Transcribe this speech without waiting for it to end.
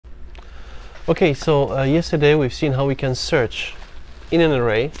Okay, so yesterday we've seen how we can search in an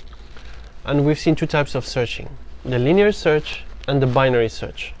array, and we've seen two types of searching: the linear search and the binary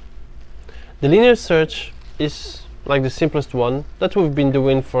search. The linear search is like the simplest one that we've been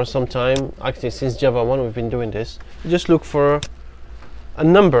doing for some time. Actually, since Java 1 we've been doing this. You just look for a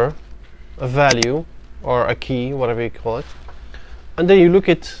number, a value, or a key, whatever you call it, and then you look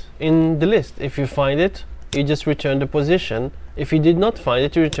it in the list. If you find it, you just return the position. If you did not find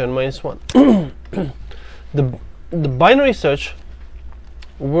it, you return -1. The binary search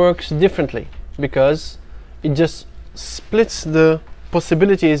works differently because it just splits the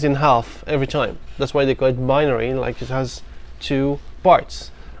possibilities in half every time. That's why they call it binary, like it has two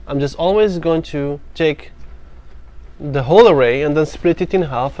parts. I'm just always going to take the whole array and then split it in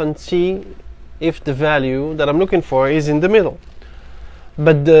half and see if the value that I'm looking for is in the middle.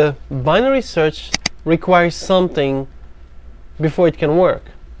 But the binary search requires something before it can work.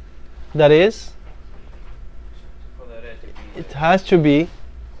 That is, it has to be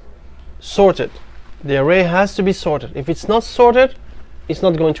sorted. The array has to be sorted. If it's not sorted, it's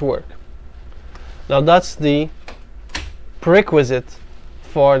not going to work. Now that's the prerequisite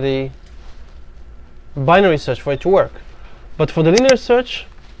for the binary search for it to work. But for the linear search,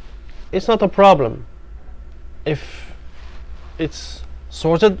 it's not a problem. If it's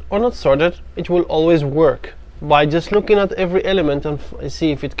sorted or not sorted, it will always work by just looking at every element and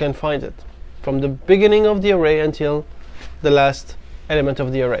see if it can find it from the beginning of the array until the last element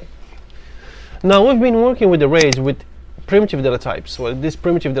of the array. Now we've been working with arrays with primitive data types, well, this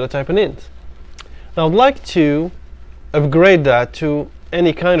primitive data type an int. Now I'd like to upgrade that to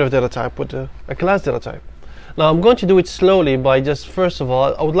any kind of data type with a class data type. Now I'm going to do it slowly by just, first of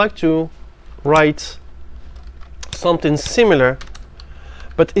all, I would like to write something similar,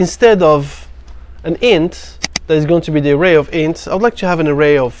 but instead of an int that is going to be the array of ints, I would like to have an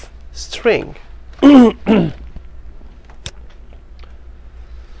array of string.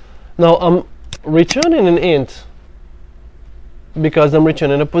 Now I'm returning an int because I'm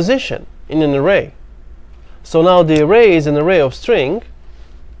returning a position in an array. So now the array is an array of string,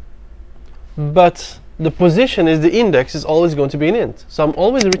 but the position is the index is always going to be an int. So I'm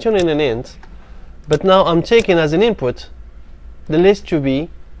always returning an int, but now I'm taking as an input the list to be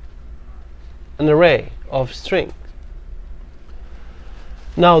an array of strings.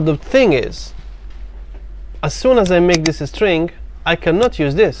 Now the thing is, as soon as I make this a string, I cannot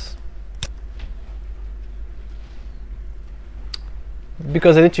use this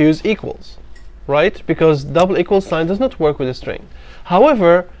because I need to use equals, right? Because double equal sign does not work with a string.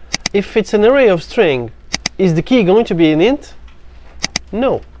 However, if it's an array of string, is the key going to be an int?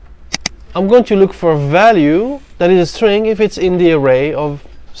 No. I'm going to look for a value that is a string if it's in the array of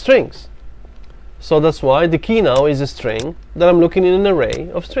strings. So that's why the key now is a string that I'm looking in an array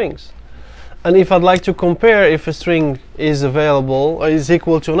of strings. And if I'd like to compare if a string is available or is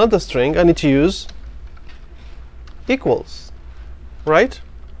equal to another string, I need to use equals, right?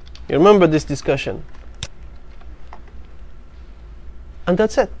 You remember this discussion. And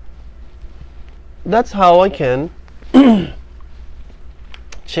that's it. That's how I can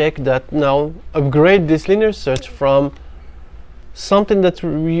check that now, upgrade this linear search from something that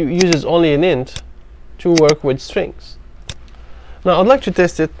uses only an int to work with strings. Now I'd like to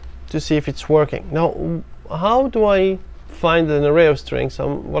test it to see if it's working. Now how do I find an array of strings?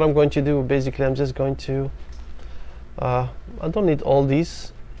 What I'm going to do, basically, I'm just going to I don't need all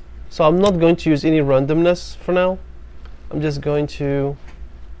these, so I'm not going to use any randomness for now. I'm just going to,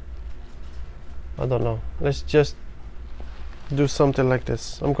 I don't know, let's just do something like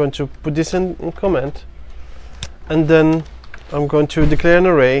this. I'm going to put this in comment, and then I'm going to declare an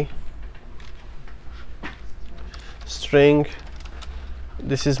array string.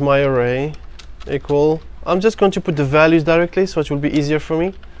 This is my array equal. I'm just going to put the values directly so it will be easier for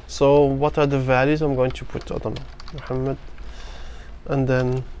me. So what are the values? I'm going to put, I don't know, Muhammad, and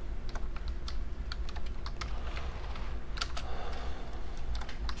then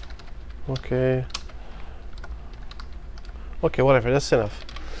okay, whatever, that's enough.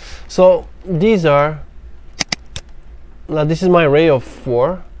 So these are, now this is my array of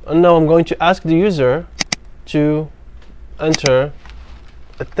 4, and now I'm going to ask the user to enter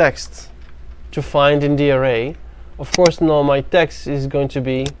a text to find in the array. Of course, now my text is going to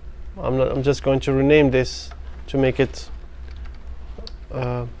be, I'm just going to rename this to make it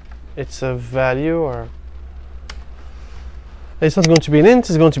it's a value, or it's not going to be an int,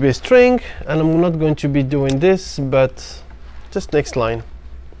 it's going to be a string, and I'm not going to be doing this, but just next line.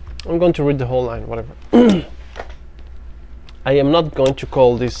 I'm going to read the whole line, whatever. I am not going to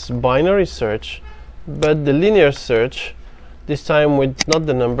call this binary search, but the linear search, this time with not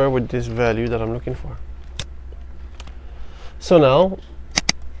the number, with this value that I'm looking for. So now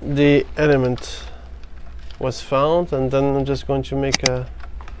the element was found, and then I'm just going to make a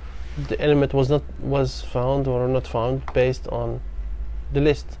the element was found or not found based on the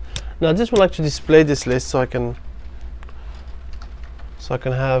list. Now this will actually display this list, so I can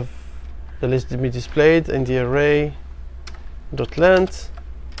have the list be displayed in the array dot length,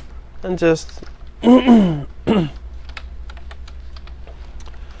 and just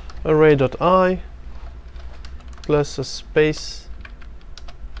array dot I plus a space,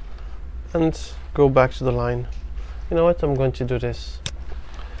 and go back to the line. You know what, I'm going to do this,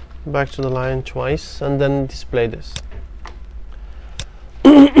 back to the line twice, and then display this.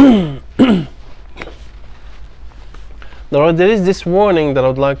 Now there is this warning that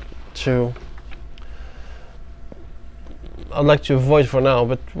I'd like to avoid for now,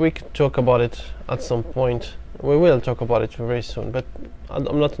 but we can talk about it at some point. We will talk about it very soon, but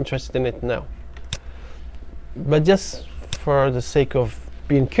I'm not interested in it now. But just for the sake of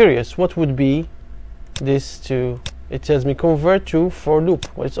being curious, what would be this to, it tells me convert to for loop.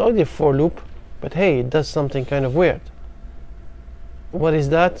 Well, it's already a for loop, but hey, it does something kind of weird. What is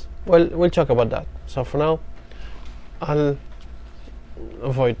that? Well, we'll talk about that. So for now, I'll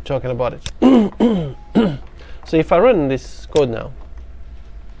avoid talking about it. So if I run this code now,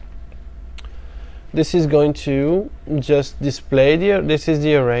 this is going to just display this is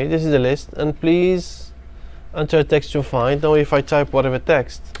the array, this is the list, and please enter text to find. Now if I type whatever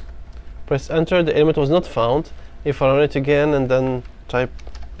text, press enter, the element was not found. If I run it again and then type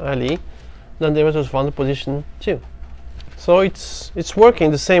Ali, then the element was found in position 2. So it's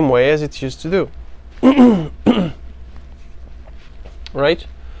working the same way as it used to do. Right?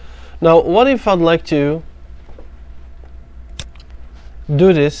 Now what if I'd like to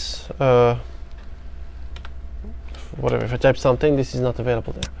do this, whatever, if I type something, this is not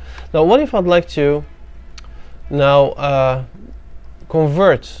available there. Now what if I'd like to now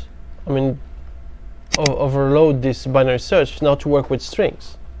convert, I mean overload this binary search now to work with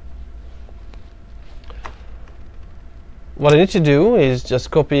strings? What I need to do is just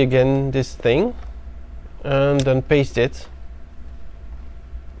copy again this thing and then paste it,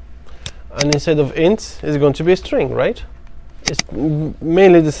 and instead of int it's going to be a string, right? It's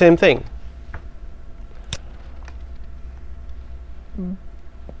mainly the same thing.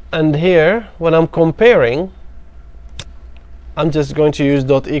 And here, when I'm comparing, I'm just going to use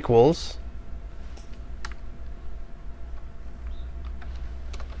dot equals,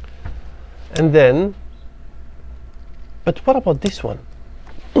 and then, but what about this one?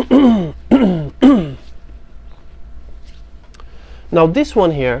 Now this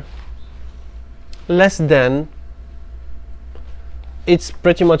one here, less than, it's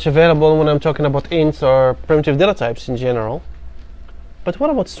pretty much available when I'm talking about ints or primitive data types in general. But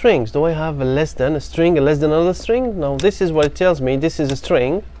what about strings? Do I have a less than, a string, a less than another string? Now this is what it tells me. This is a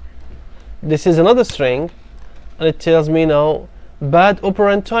string, this is another string, and it tells me now bad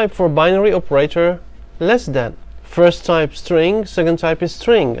operand type for binary operator less than. First type string, second type is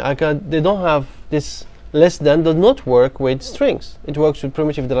string. They don't have this less than, does not work with strings. It works with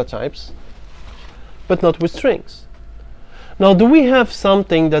primitive data types, but not with strings. Now do we have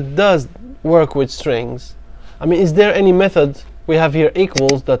something that does work with strings? I mean, is there any method? We have here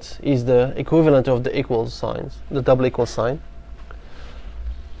equals, that is the equivalent of the equals signs, the double equal sign.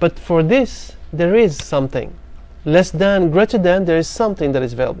 But for this, there is something. Less than, greater than, there is something that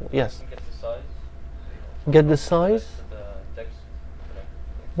is available. Yes? Get the size. Get the size? The text.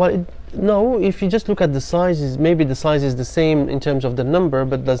 Well, no, if you just look at the sizes, maybe the size is the same in terms of the number,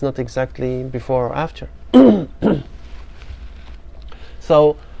 but that's not exactly before or after.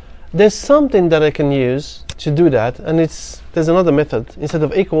 So there's something that I can use to do that, and there's another method. Instead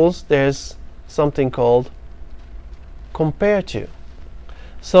of equals, there's something called compare to.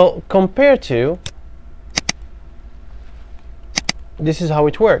 So compare to, this is how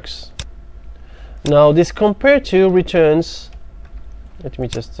it works. Now this compare to returns, let me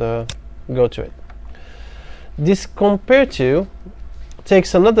just go to it. This compare to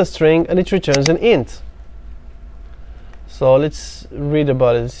takes another string and it returns an int. So let's read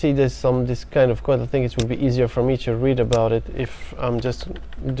about it. See, there's this kind of code. I think it would be easier for me to read about it if I'm just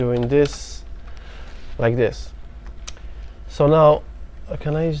doing this like this. So now,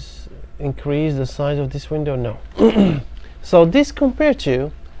 can I increase the size of this window? No. So this compare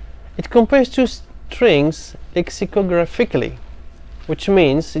to, it compares two strings lexicographically, which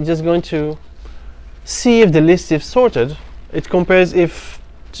means it's just going to see if the list is sorted. It compares if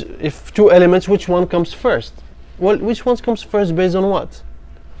two elements, which one comes first. Well, which one comes first based on what?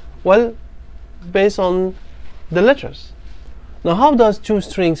 Well, based on the letters. Now how does two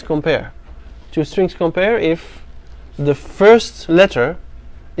strings compare? Two strings compare if the first letter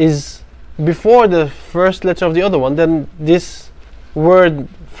is before the first letter of the other one, then this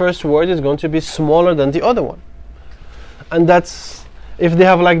first word is going to be smaller than the other one. And that's if they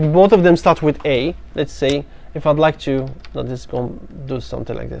have like both of them start with A. Let's say if I'd like to, now this is going to do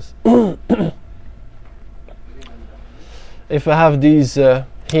something like this. If I have these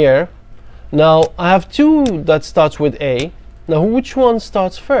here, now I have two that starts with A. Now which one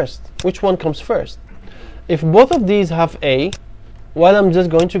starts first? Which one comes first? If both of these have A, well, I'm just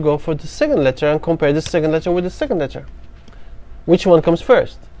going to go for the second letter and compare the second letter with the second letter. Which one comes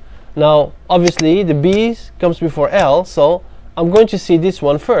first? Now obviously the B comes before L, so I'm going to see this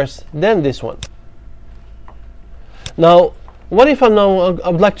one first, then this one. Now what if I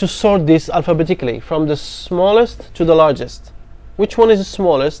would like to sort this alphabetically from the smallest to the largest? Which one is the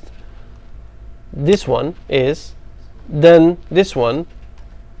smallest? This one is, then this one,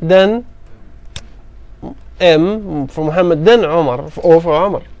 then M for Muhammad, then Omar, or for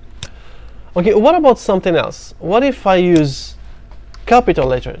Omar. Okay, what about something else? What if I use capital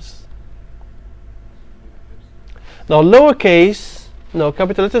letters? Now lowercase, no,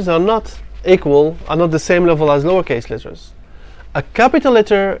 capital letters are not equal, are not the same level as lowercase letters. A capital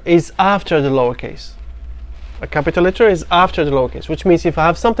letter is after the lowercase. A capital letter is after the lowercase, which means if I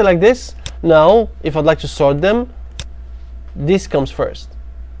have something like this, now if I'd like to sort them, this comes first.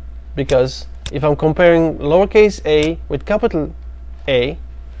 Because if I'm comparing lowercase a with capital A,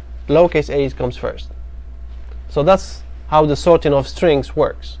 lowercase a comes first. So that's how the sorting of strings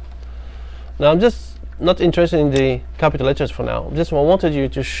works. Now I'm just not interested in the capital letters for now. Just wanted you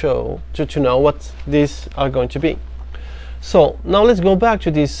to show, to know what these are going to be. So now let's go back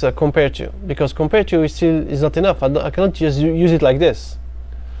to this compare to, because compare to is not enough. I cannot just use it like this.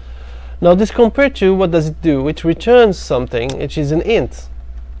 Now this compare to, what does it do? It returns something, which is an int.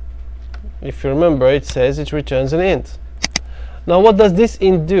 If you remember, it says it returns an int. Now what does this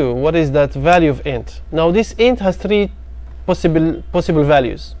int do? What is that value of int? Now this int has three possible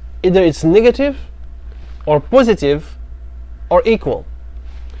values. Either it's negative, or positive, or equal.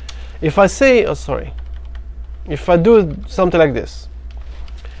 If I say, if I do something like this,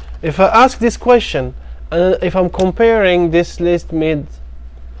 if I ask this question, and if I'm comparing this list mid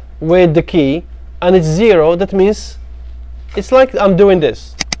with the key, and it's 0, that means it's like I'm doing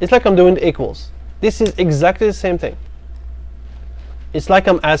this. It's like I'm doing equals. This is exactly the same thing. It's like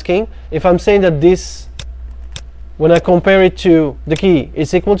I'm asking, if I'm saying that this, when I compare it to the key,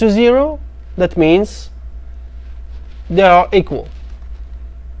 is equal to 0, that means they are equal.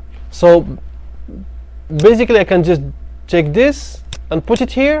 So basically I can just take this and put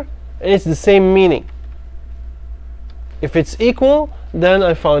it here, and it's the same meaning. If it's equal, then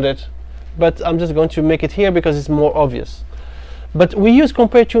I found it, but I'm just going to make it here because it's more obvious. But we use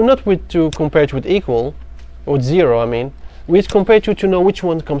compare to not to compare it with equal, or with 0, I mean. We use compare to know which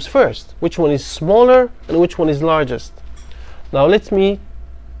one comes first, which one is smaller and which one is largest. Now let me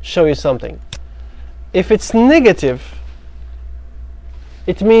show you something. If it's negative,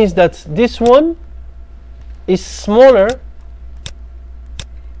 it means that this one is smaller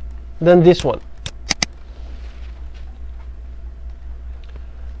than this one.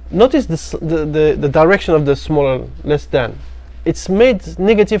 Notice the direction of the smaller less than. It's made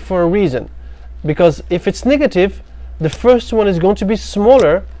negative for a reason, because if it's negative, the first one is going to be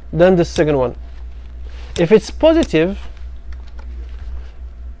smaller than the second one. If it's positive,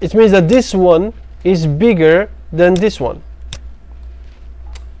 it means that this one is bigger than this one.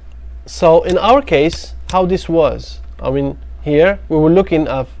 So in our case, how this was, I mean, here we were looking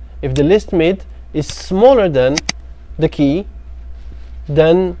at if the list mid is smaller than the key,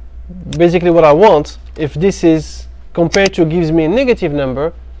 then basically what I want, if this is compared to gives me a negative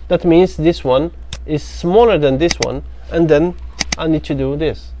number, that means this one is smaller than this one, and then I need to do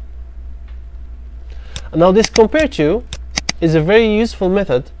this. And now this compare to is a very useful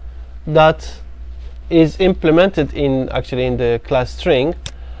method that is implemented in the class string.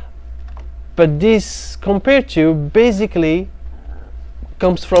 But this compare to basically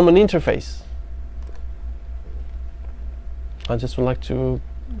comes from an interface. I just would like to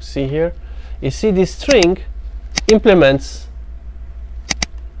see here. You see, this string implements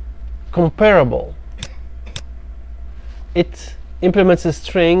comparable. It implements a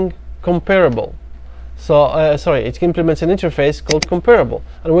string comparable. So it implements an interface called comparable,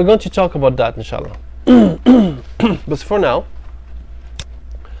 and we're going to talk about that inshallah. But for now,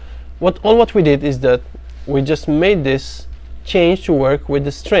 what we did is that we just made this change to work with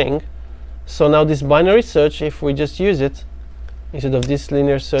the string. So now this binary search, if we just use it instead of this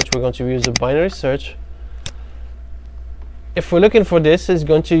linear search, we're going to use a binary search. if we're looking for this, it's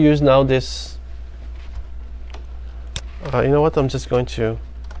going to use now this. You know what? I'm just going to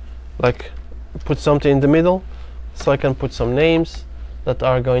like put something in the middle, so I can put some names that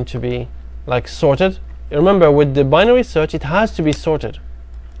are going to be like sorted. Remember, with the binary search, it has to be sorted,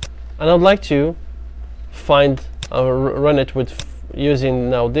 and I'd like to find run it with using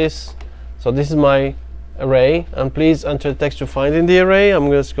now this. So this is my array, and please enter the text to find in the array. I'm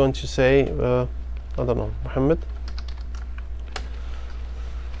just going to say I don't know, Muhammad.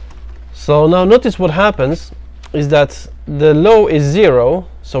 So now notice what happens is that the low is 0,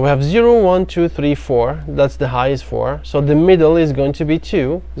 so we have 0, 1, 2, 3, 4. That's the high is 4, so the middle is going to be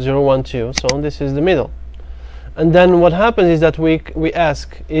 2, 0, 1, 2. So this is the middle. And then what happens is that we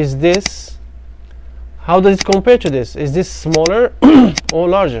ask, is this, how does it compare to this? Is this smaller or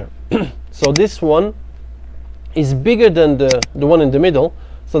larger? So this one is bigger than the one in the middle,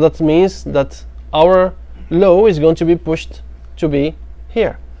 so that means that our low is going to be pushed to be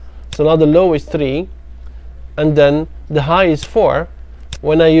here. So now the low is 3, and then the high is 4.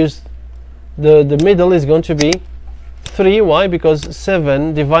 When I use the middle is going to be 3. Why? Because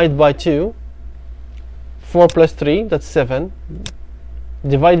 7 divided by 2, 4 plus 3, that's 7.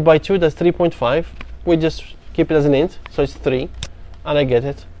 Divided by 2, that's 3.5. We just keep it as an int, so it's 3, and I get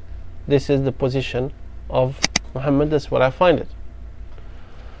it. This is the position of Muhammad. That's where I find it.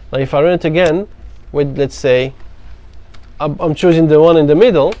 Now if I run it again with, let's say, I'm choosing the one in the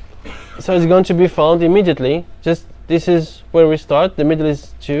middle, so it's going to be found immediately. Just this is where we start, the middle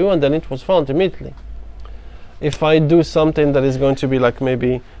is 2, and then it was found immediately. If I do something that is going to be like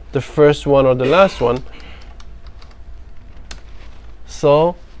maybe the first one or the last one,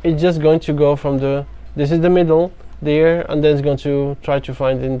 so it's just going to go from the, this is the middle there, and then it's going to try to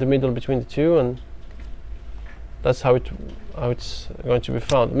find in the middle between the two, and that's how it's going to be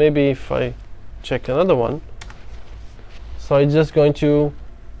found. Maybe if I check another one, so it's just going to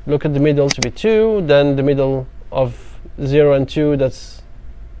look at the middle to be 2, then the middle of 0 and 2, that's,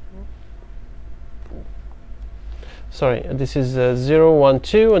 sorry, this is 0, 1,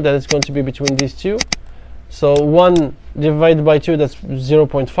 2, and then it's going to be between these two. So 1 divided by 2, that's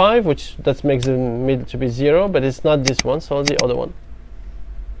 0.5, which that makes the middle to be 0, but it's not this one, so the other one.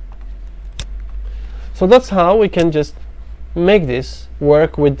 So that's how we can just make this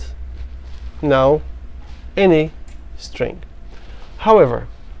work with now any string. However,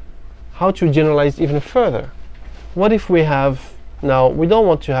 how to generalize even further? What if we have, now we don't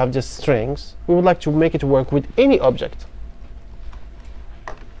want to have just strings, we would like to make it work with any object.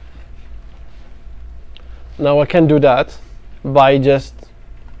 Now I can do that by just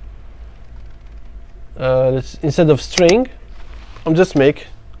instead of string, I'm just make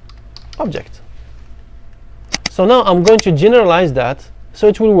object. So now I'm going to generalize that so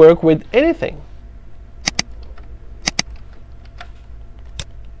it will work with anything.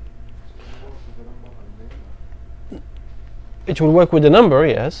 It will work with the number,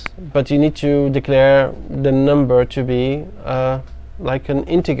 yes, but you need to declare the number to be like an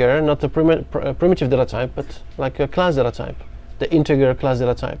integer, not a primitive data type, but like a class data type, the integer class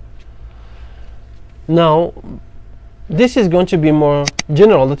data type. Now, this is going to be more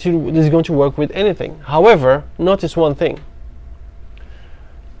general, that this is going to work with anything. However, notice one thing.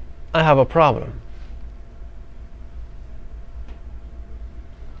 I have a problem.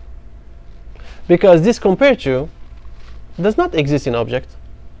 Because this compare to does not exist in object.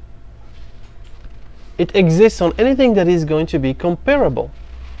 It exists on anything that is going to be comparable.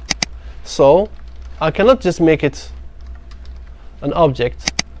 So I cannot just make it an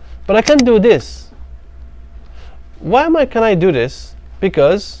object, but I can do this. Why can I do this?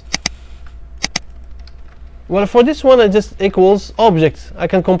 Because, well, for this one I just equals object. I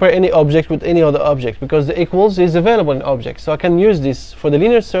can compare any object with any other object because the equals is available in object. So I can use this for the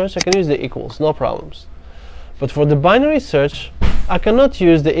linear search. I can use the equals, no problems. But for the binary search, I cannot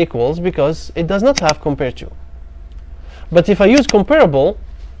use the equals because it does not have compare to. But if I use comparable,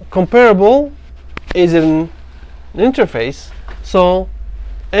 comparable is an interface. So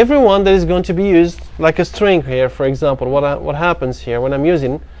everyone that is going to be used, like a string here, for example, what happens here when I'm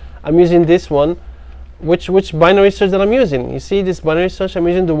using this one, which binary search that I'm using. You see this binary search, I'm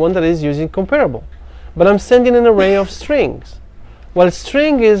using the one that is using comparable. But I'm sending an array of strings. Well,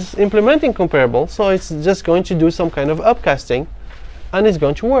 string is implementing comparable, so it's just going to do some kind of upcasting, and it's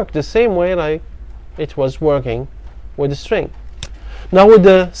going to work the same way like it was working with the string. Now with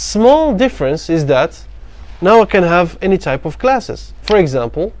the small difference is that now I can have any type of classes. For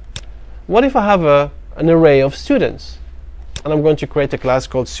example, what if I have an array of students, and I'm going to create a class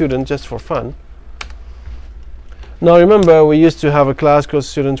called student just for fun. Now remember, we used to have a class called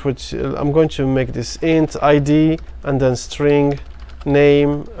student, which I'm going to make this int id and then string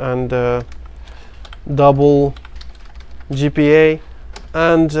name and double GPA,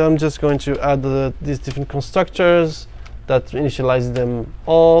 and I'm just going to add these different constructors that initialize them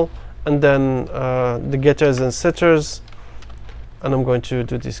all, and then the getters and setters, and I'm going to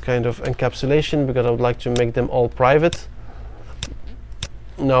do this kind of encapsulation because I would like to make them all private.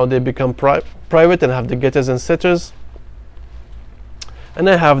 Now they become private and have the getters and setters, and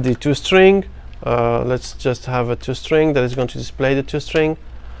I have the toString. Let's just have a toString that is going to display the toString,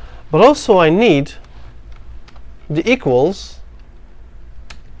 but also I need the equals.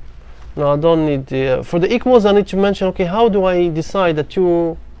 No, I don't need the for the equals. I need to mention, okay, how do I decide that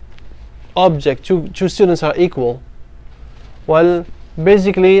two students are equal? Well,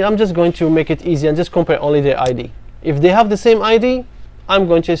 basically I'm just going to make it easy and just compare only their ID. If they have the same ID, I'm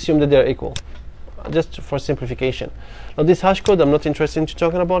going to assume that they're equal, just for simplification. Now this hash code, I'm not interested in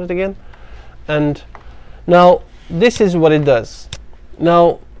talking about it again. And now this is what it does.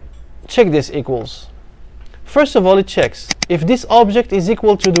 Now check this equals. First of all, it checks if this object is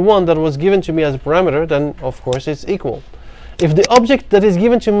equal to the one that was given to me as a parameter, then of course it's equal. If the object that is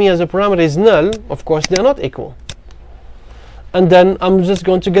given to me as a parameter is null, of course they're not equal. And then I'm just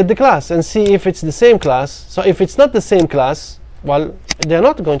going to get the class and see if it's the same class. So if it's not the same class, well, they're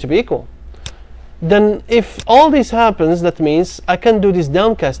not going to be equal. Then if all this happens, that means I can do this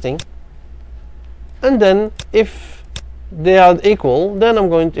downcasting, and then if they are equal, then I'm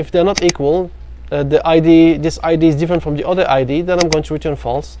going to, if they're not equal, the ID, this ID is different from the other ID, then I'm going to return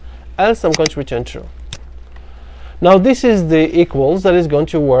false, else I'm going to return true. Now this is the equals that is going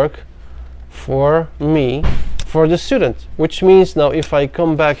to work for me, for the student, which means now if I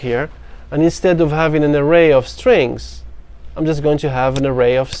come back here and instead of having an array of strings, I'm just going to have an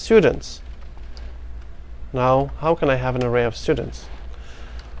array of students. Now how can I have an array of students?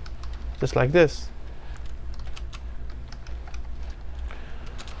 Just like this.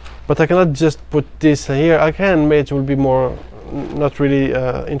 But I cannot just put this here. I can, but it will be more not really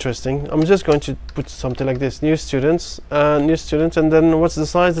interesting. I'm just going to put something like this: new students, and then what's the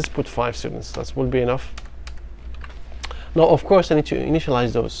size? Let's put 5 students. That will be enough. Now, of course, I need to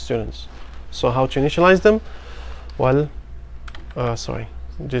initialize those students. So how to initialize them? Well, sorry,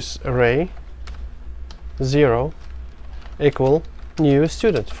 this array 0 equal new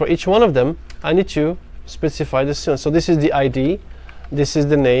student. For each one of them, I need to specify the student. So this is the ID. This is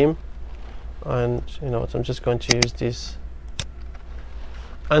the name, and you know what, I'm just going to use this,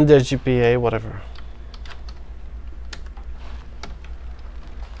 and their GPA, whatever.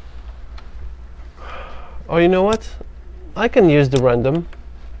 Or you know what, I can use the random,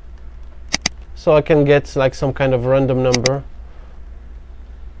 so I can get like some kind of random number.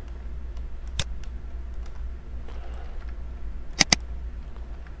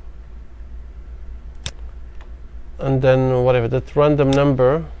 And then whatever that random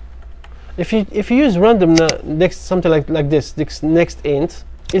number, if you use random next something like this next int,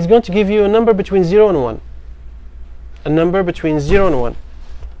 it's going to give you a number between 0 and 1, a number between 0 and 1.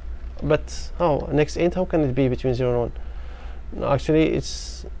 But oh, next int, how can it be between 0 and 1? No, actually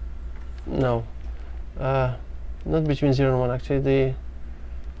it's no, not between 0 and 1. Actually, the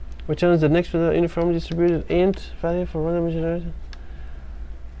returns the next with the uniformly distributed int value for random generator.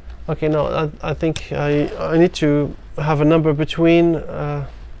 Okay, no, I think I need to have a number between, I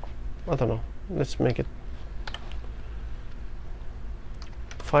don't know, let's make it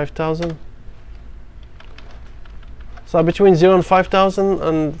 5,000. So between 0 and 5,000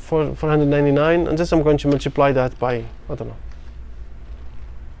 and 499, and just I'm going to multiply that by, I don't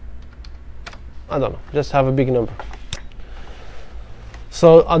know, just have a big number.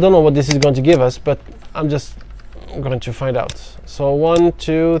 So I don't know what this is going to give us, but I'm just going to find out. So 1,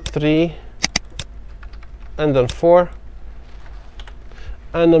 2, 3, and then 4,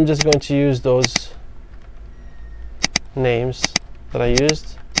 and I'm just going to use those names that I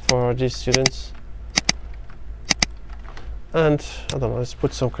used for these students, and I don't know, let's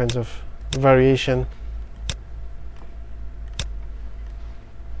put some kinds of variation.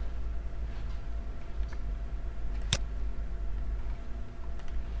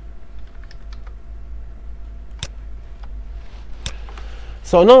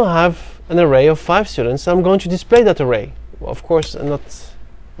 So now I have an array of 5 students. I'm going to display that array. Of course, not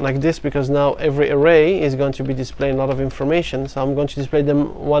like this, because now every array is going to be displaying a lot of information. So I'm going to display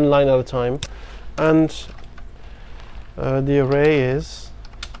them one line at a time. And the array is,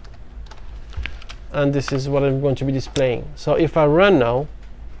 and this is what I'm going to be displaying. So if I run now,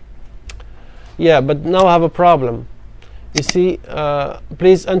 yeah, but now I have a problem. You see,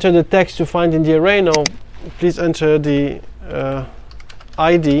 please enter the text to find in the array. Now, please enter the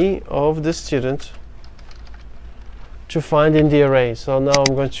ID of the student to find in the array. So now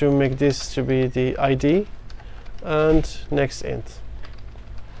I'm going to make this to be the ID and next int.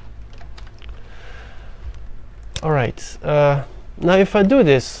 Alright, now if I do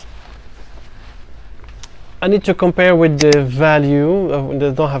this, I need to compare with the value.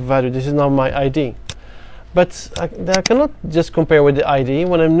 They don't have value, this is not my ID. But I cannot just compare with the ID.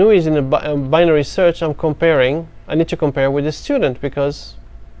 When I'm new is in a binary search, I'm comparing. I need to compare with the student, because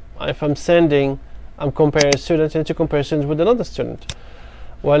if I'm sending, I'm comparing students, I need to compare students with another student.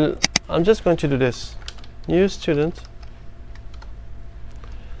 Well, I'm just going to do this. New student.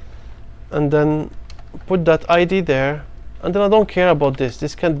 And then put that ID there. And then I don't care about this.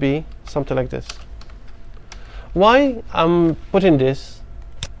 This can be something like this. Why I'm putting this?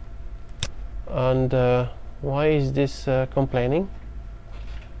 And why is this complaining?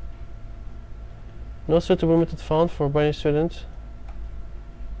 No suitable method found for binary student.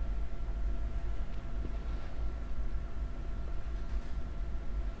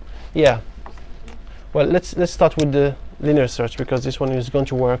 Yeah. Well, let's start with the linear search, because this one is going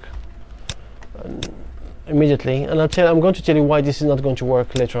to work immediately, and I'm going to tell you why this is not going to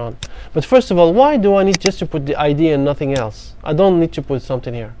work later on. But first of all, why do I need just to put the ID and nothing else? I don't need to put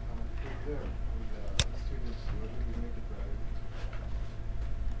something here.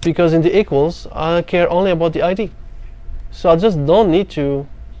 Because in the equals, I care only about the ID. So I just don't need to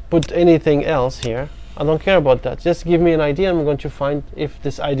put anything else here. I don't care about that. Just give me an ID, and I'm going to find if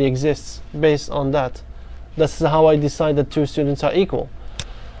this ID exists based on that. That's how I decide that two students are equal.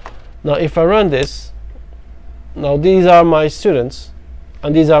 Now if I run this, now these are my students,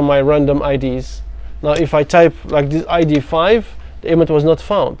 and these are my random IDs. Now if I type like this ID 5, the element was not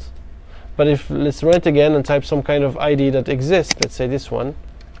found. But if let's run it again and type some kind of ID that exists, let's say this one,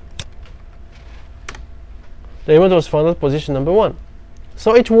 the element was found at position number 1.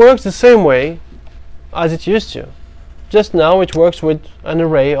 So it works the same way as it used to. Just now it works with an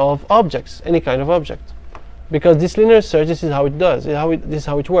array of objects, any kind of object. Because this linear search, this is how it does. This is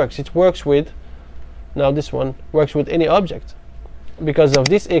how it works. It works with, now this one works with any object. Because of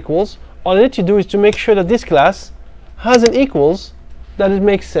this equals, all I need to do is to make sure that this class has an equals, that it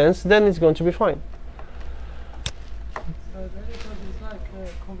makes sense, then it's going to be fine.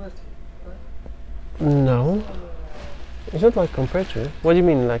 No, it's not like compared to. What do you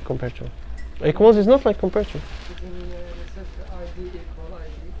mean like compared to? Equals is not like compared to.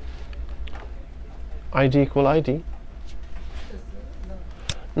 ID equal ID.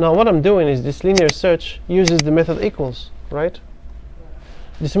 Now what I'm doing is this linear search uses the method equals, right?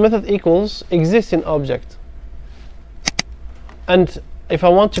 This method equals exists in object. And if I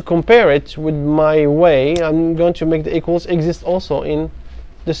want to compare it with my way, I'm going to make the equals exist also in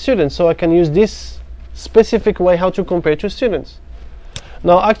the student, so I can use this specific way how to compare two students.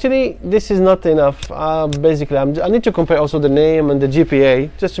 Now actually this is not enough. Basically I need to compare also the name and the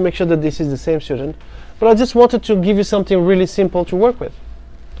GPA just to make sure that this is the same student, but I just wanted to give you something really simple to work with.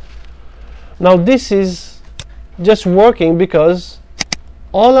 Now this is just working because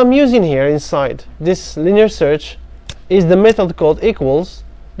all I'm using here inside this linear search is the method called equals,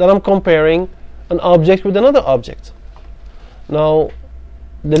 that I'm comparing an object with another object. Now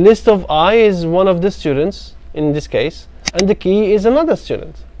the list of I is one of the students in this case, and the key is another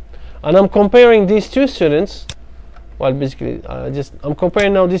student, and I'm comparing these two students. Well, basically I'm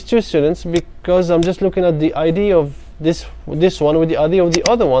comparing now these two students because I'm just looking at the ID of this one with the ID of the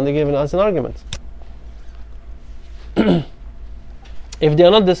other one given as an argument. If they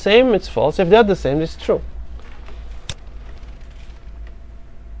are not the same, it's false. If they are the same, it's true.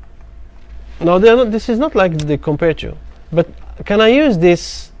 Now this is not like the compare to, but can I use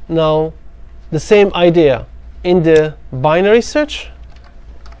this now, the same idea, in the binary search?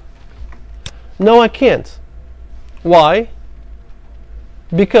 No, I can't. Why?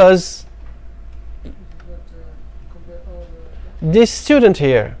 Because this student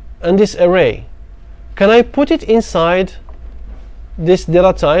here and this array, can I put it inside this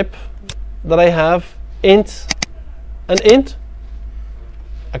data type that I have int and int?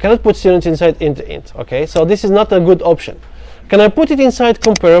 I cannot put student inside int, okay? So this is not a good option. Can I put it inside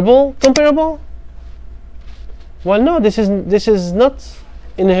comparable? Well, no, this is not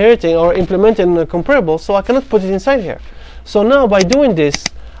inheriting or implementing a comparable, so I cannot put it inside here. So now by doing this,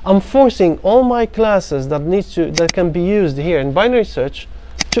 I'm forcing all my classes that can be used here in binary search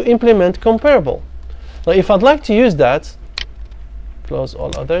to implement comparable. Now if I'd like to use that, close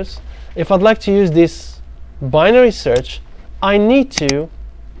all others. If I'd like to use this binary search, I need to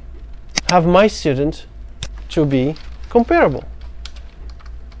have my student to be comparable.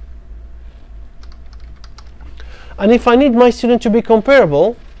 And if I need my student to be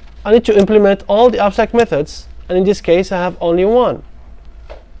comparable, I need to implement all the abstract methods, and in this case I have only one,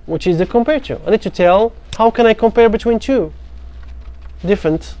 which is the compare to. I need to tell how can I compare between two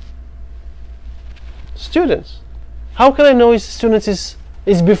different students. How can I know if student is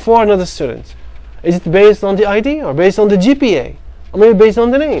before another student? Is it based on the ID, or based on the GPA, or maybe based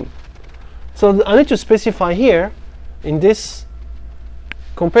on the name? So I need to specify here in this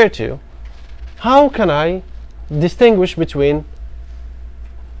compare to, how can I distinguish between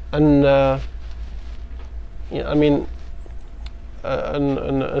a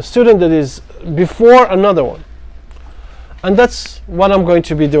student that is before another one. And that's what I'm going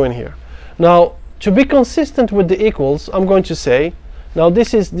to be doing here. Now, to be consistent with the equals, I'm going to say, now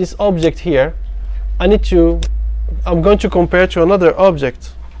this is this object here, I'm going to compare to another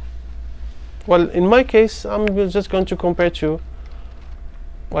object. Well, in my case, I'm just going to compare to,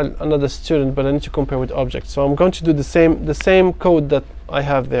 well, another student, but I need to compare with objects. So I'm going to do the same code that I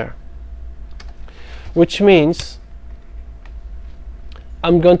have there, which means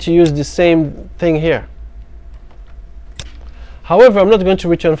I'm going to use the same thing here. However, I'm not going to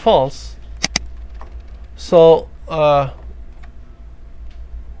return false. So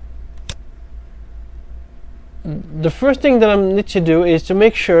the first thing that I need to do is to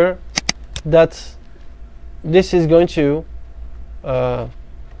make sure that this is going to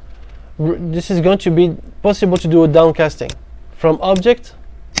be possible to do a downcasting from object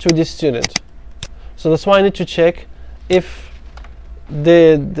to this student. So that's why I need to check if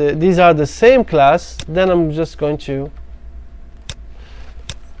these are the same class. Then I'm just going to,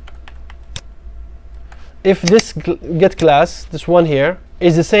 if this get class, this one here,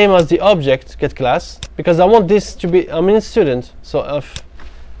 is the same as the object get class, because I want this to be, I'm in student. So if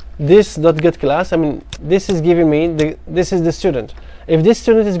this dot get class, I mean this is giving me this is the student. If this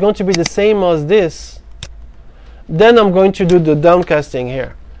student is going to be the same as this, then I'm going to do the downcasting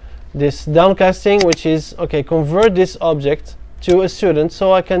here. This downcasting, which is, okay, convert this object to a student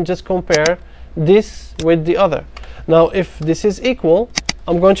so I can just compare this with the other. Now, if this is equal,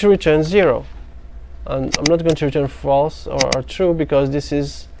 I'm going to return 0. And I'm not going to return false or true, because this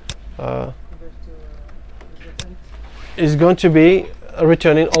is going to be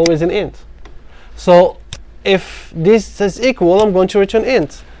returning always an int. So if this is equal, I'm going to return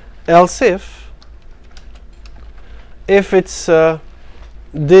int. Else if it's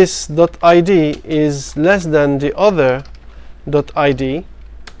this dot id is less than the other dot id,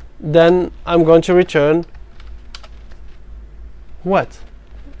 then I'm going to return what?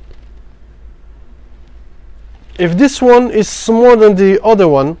 If this one is smaller than the other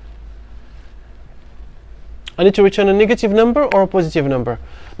one, I need to return a negative number or a positive number.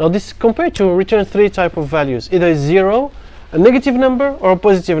 Now this compare to returns three types of values, either 0, a negative number, or a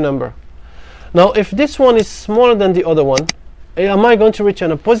positive number. Now if this one is smaller than the other one, am I going to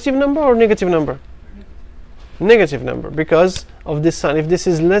return a positive number or a negative number? Negative number, because of this sign. If this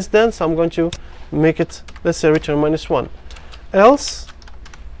is less than, so I'm going to make it, let's say, return -1. Else,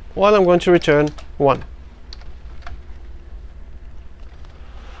 well, I'm going to return 1.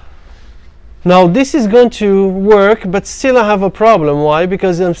 Now this is going to work, but still I have a problem. Why?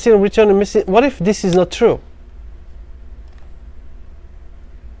 Because I'm still returning missing. What if this is not true?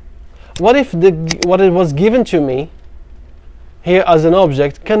 What if what it was given to me here as an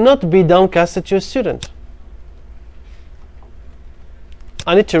object cannot be downcasted to a student?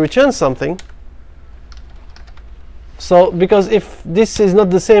 I need to return something. So because if this is not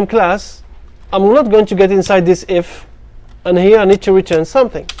the same class, I'm not going to get inside this if, and here I need to return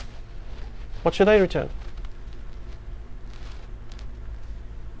something. What should I return?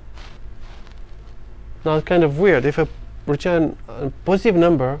 Now it's kind of weird. If I return a positive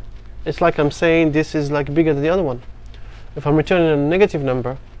number, it's like I'm saying this is like bigger than the other one. If I'm returning a negative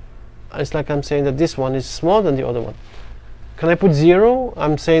number, it's like I'm saying that this one is smaller than the other one. Can I put 0?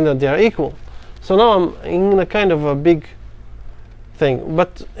 I'm saying that they are equal. So now I'm in a kind of a big thing.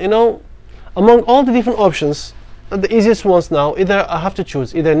 But you know, among all the different options, the easiest ones now, either I have to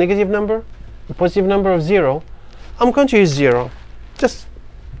choose either a negative number, a positive number of 0. I'm going to use 0, just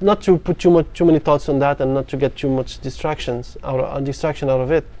not to put too many thoughts on that, and not to get too much distraction out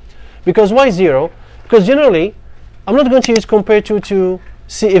of it. Because why 0? Because generally I'm not going to use compare to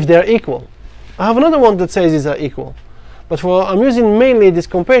see if they're equal. I have another one that says these are equal, but I'm using mainly this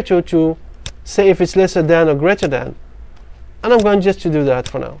compare to say if it's lesser than or greater than, and I'm going just to do that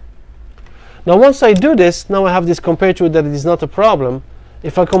for now. Now once I do this, now I have this compare to that it is not a problem.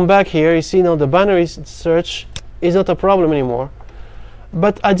 If I come back here, you see now the binary search is not a problem anymore.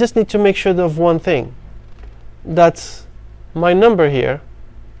 But I just need to make sure of one thing, that my number here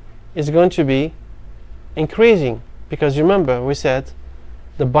is going to be increasing because remember we said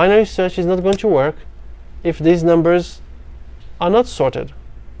the binary search is not going to work if these numbers are not sorted.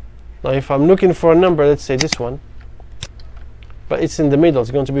 Now if I'm looking for a number, let's say this one, but it's in the middle,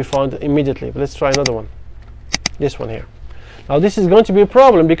 it's going to be found immediately. But let's try another one, this one here. Now this is going to be a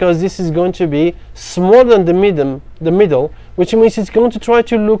problem because this is going to be smaller than the middle, which means it's going to try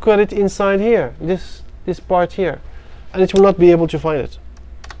to look at it inside here, this part here, and it will not be able to find it.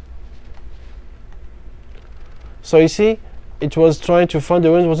 So you see, it was trying to find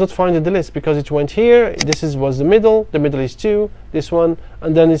the one, it was not finding the list because it went here, was the middle is 2, this one,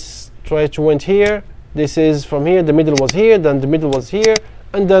 and then it's tried to went here, this is from here, the middle was here, then the middle was here,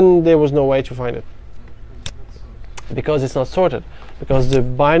 and then there was no way to find it. Because it's not sorted, because the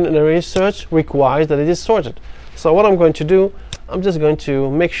binary search requires that it is sorted. So what I'm going to do, I'm just going to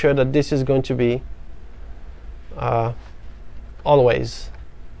make sure that this is going to be always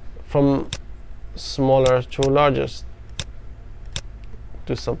from smaller to largest.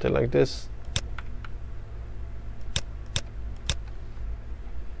 Do something like this.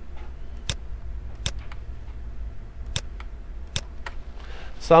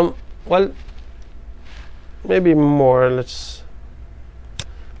 Well, maybe more. Let's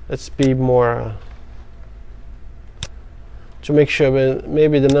be more to make sure.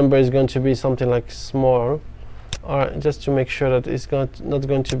 Maybe the number is going to be something like small, or just to make sure that it's not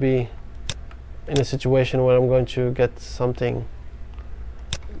going to be in a situation where I'm going to get something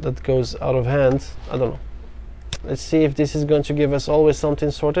that goes out of hand. I don't know. Let's see if this is going to give us always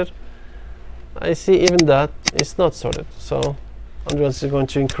something sorted. I see even that it's not sorted, so I'm just going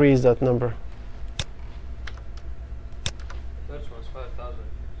to increase that number. First one's 5,000.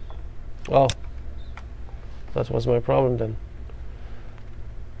 Oh, that was my problem then.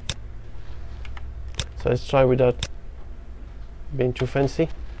 So let's try without being too fancy.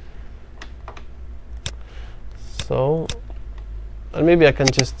 So, and maybe I can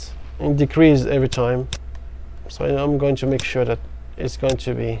just decrease every time. So I'm going to make sure that it's going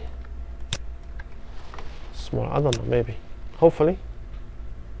to be small. I don't know, maybe. Hopefully.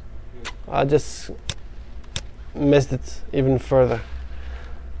 I just messed it even further.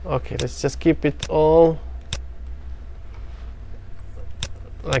 Okay, let's just keep it all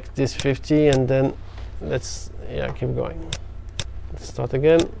like this 50, and then let's keep going. Let's start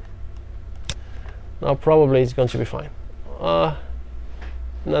again. Now probably it's going to be fine.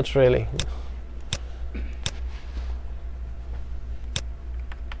 Not really.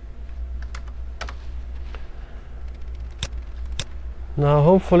 Now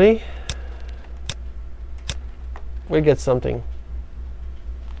hopefully we get something,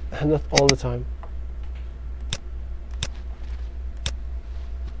 and not all the time.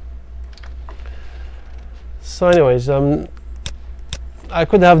 So anyways, I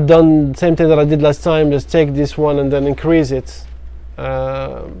could have done the same thing that I did last time, just take this one and then increase it.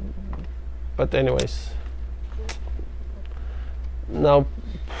 But anyways, now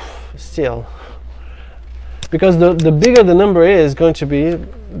still, because the bigger the number is going to be,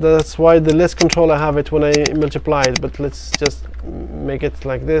 that's why the less control I have it when I multiply it. But let's just make it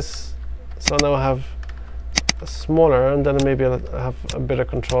like this. So now I have a smaller, and then maybe I'll have a better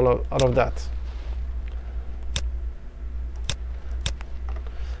control out of that.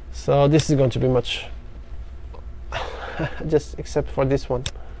 So this is going to be much, just except for this one.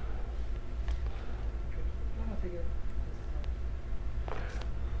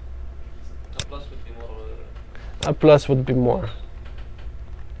 A plus would be more. A plus would be more.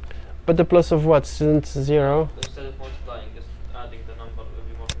 But the plus of what? Isn't 0? Instead of multiplying, just adding the number will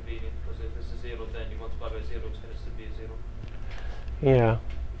be more convenient, because if this is 0, then you multiply by 0, it's going to still be 0. Yeah.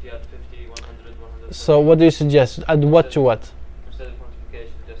 If you add 50, 100, 100. So what do you suggest? Add what to what? Instead of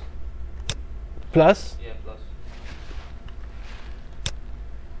multiplication, just Plus? yeah, plus.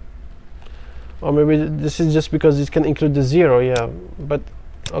 Or maybe this is just because it can include the 0, yeah. But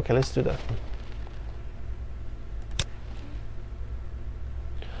okay, let's do that.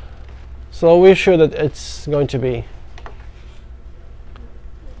 So we're sure that it's going to be.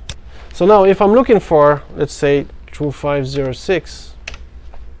 So now if I'm looking for, let's say, 2506,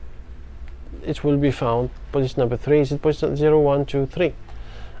 it will be found. Position number 3 is it position 0, 1, 2, 3.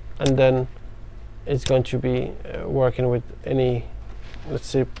 And then it's going to be working with any, let's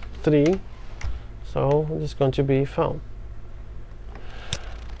say, 3. So it's going to be found.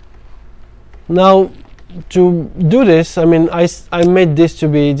 Now, to do this, I mean, I made this to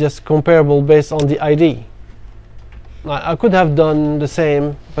be just comparable based on the ID. I could have done the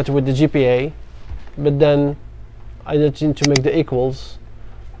same, but with the GPA, but then I need to make the equals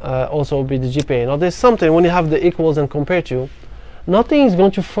also be the GPA. Now there's something, when you have the equals and compare to, nothing is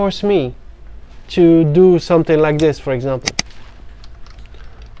going to force me to do something like this, for example.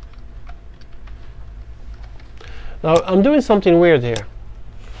 Now I'm doing something weird here.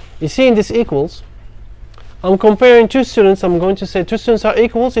 You see, in this equals, I'm comparing two students. I'm going to say two students are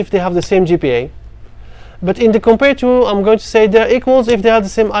equals if they have the same GPA. But in the compare to, I'm going to say they're equals if they have the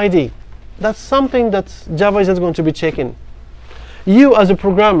same ID. That's something that Java is not going to be checking. You, as a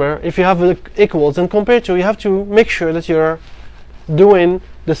programmer, if you have the equals and compare to, you have to make sure that you're doing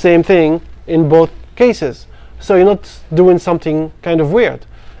the same thing in both cases. So you're not doing something kind of weird.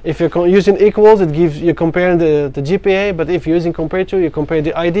 If you're using equals, it gives you comparing the GPA, but if you're using compare to, you compare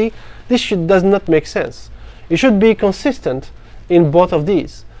the ID. This does not make sense. You should be consistent in both of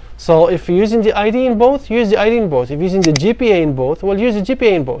these. So if you're using the ID in both, use the ID in both. If you're using the GPA in both, well, use the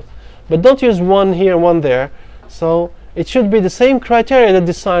GPA in both. But don't use one here, one there. So it should be the same criteria that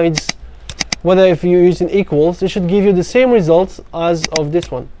decides whether if you're using equals, it should give you the same results as of this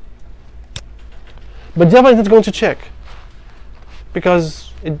one. But Java is not going to check,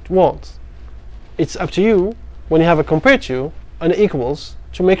 because it won't. It's up to you, when you have a compare to and equals,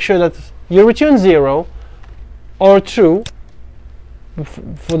 to make sure that you return 0 or true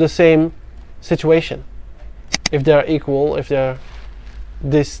for the same situation. If they are equal, if they're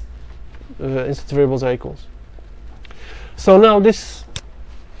this instance variables are equals. So now this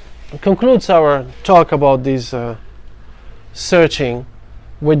concludes our talk about this searching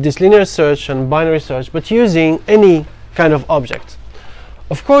with this linear search and binary search, but using any kind of object.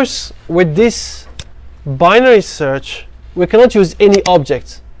 Of course, with this binary search, we cannot use any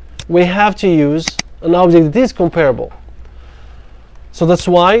object. We have to use an object that is comparable. So that's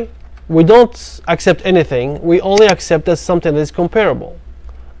why we don't accept anything. We only accept as something that is comparable.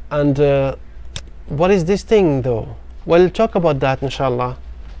 And what is this thing, though? We'll talk about that, inshallah,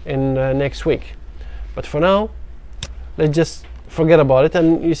 in next week. But for now, let's just forget about it.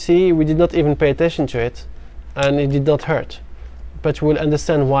 And you see, we did not even pay attention to it, and it did not hurt. But we'll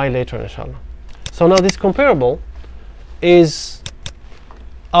understand why later, inshallah. So now this comparable is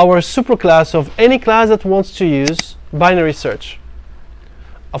our superclass of any class that wants to use binary search.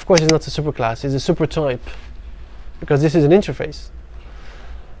 Of course, it's not a superclass, it's a super type, because this is an interface.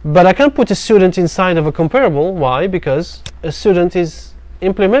 But I can put a student inside of a comparable. Why? Because a student is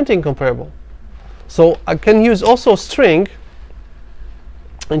implementing comparable. So I can use also a string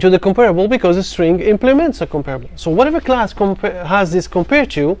into the comparable, because a string implements a comparable. So whatever class has this compare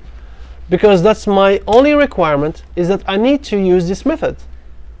to, because that's my only requirement, is that I need to use this method.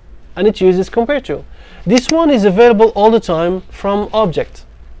 I need to use this compare to. This one is available all the time from object.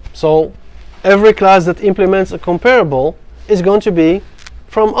 So every class that implements a comparable is going to be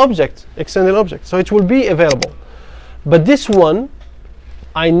from object, extended object. So it will be available. But this one,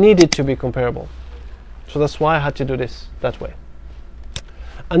 I need it to be comparable. So that's why I had to do this that way.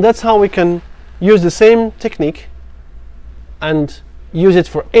 And that's how we can use the same technique and use it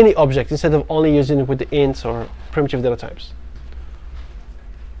for any object instead of only using it with the ints or primitive data types.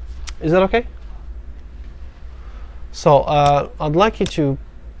 Is that okay? So I'd like you to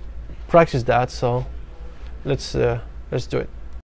practice that. So let's do it.